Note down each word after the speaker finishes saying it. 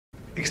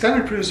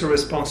Extended producer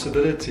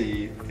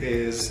responsibility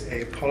is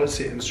a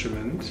policy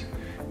instrument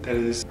that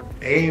is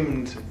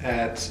aimed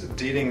at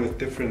dealing with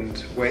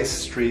different waste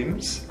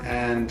streams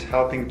and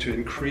helping to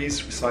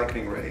increase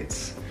recycling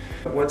rates.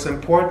 What's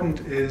important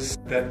is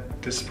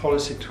that this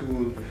policy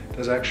tool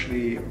does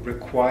actually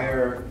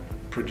require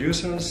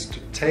producers to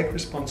take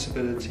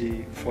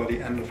responsibility for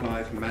the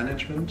end-of-life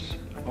management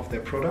of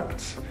their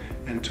products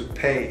and to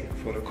pay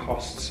for the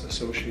costs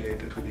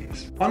associated with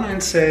these.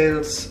 Online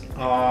sales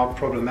are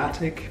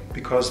problematic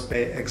because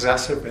they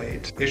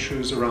exacerbate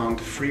issues around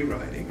free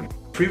riding.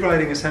 Free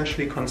riding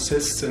essentially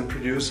consists in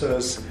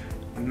producers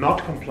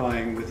not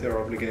complying with their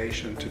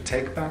obligation to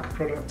take back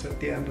products at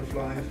the end of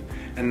life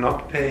and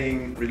not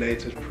paying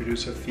related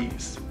producer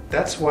fees.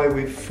 That's why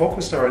we've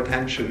focused our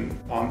attention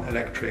on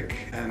electric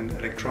and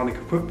electronic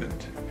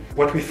equipment.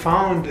 What we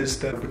found is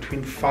that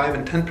between 5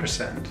 and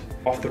 10%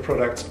 of the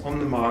products on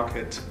the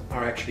market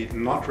are actually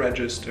not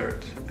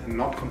registered and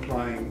not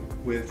complying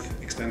with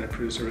extended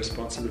producer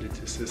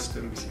responsibility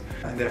systems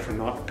and therefore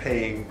not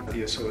paying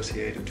the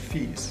associated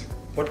fees.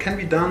 What can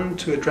be done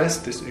to address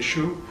this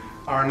issue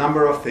are a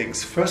number of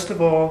things. First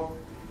of all,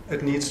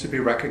 it needs to be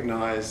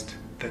recognized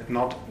that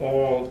not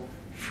all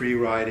free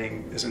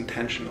riding is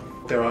intentional.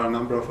 There are a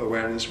number of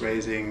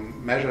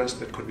awareness-raising measures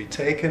that could be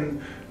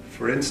taken.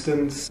 For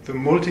instance, the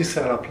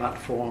multi-seller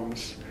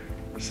platforms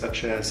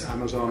such as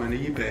Amazon and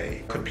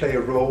eBay could play a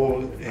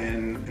role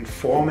in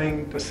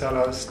informing the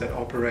sellers that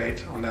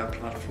operate on their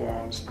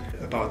platforms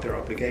about their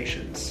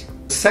obligations.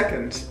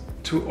 Second,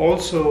 to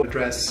also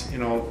address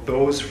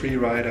those free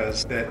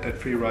riders that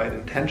free ride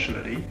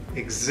intentionally,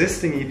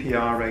 existing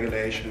EPR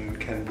regulation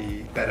can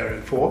be better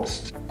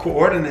enforced.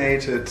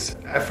 Coordinated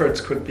efforts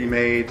could be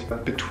made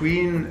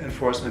between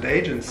enforcement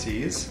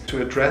agencies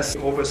to address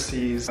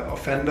overseas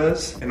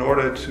offenders in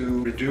order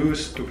to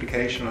reduce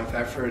duplication of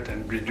effort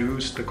and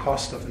reduce the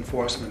cost of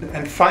enforcement.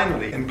 And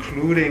finally,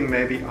 including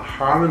maybe a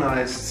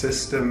harmonized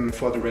system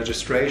for the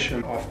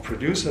registration of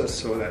producers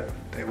so that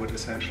they would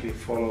essentially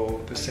follow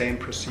the same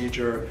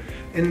procedure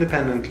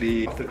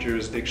independently of the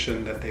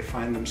jurisdiction that they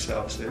find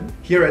themselves in.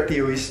 Here at the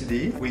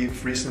OECD,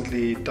 we've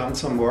recently done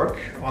some work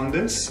on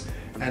this,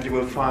 and you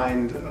will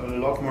find a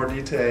lot more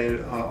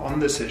detail on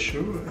this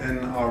issue in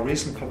our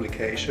recent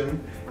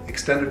publication,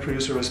 Extended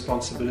Producer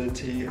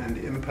Responsibility and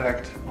the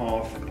Impact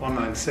of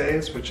Online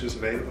Sales, which is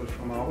available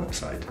from our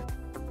website.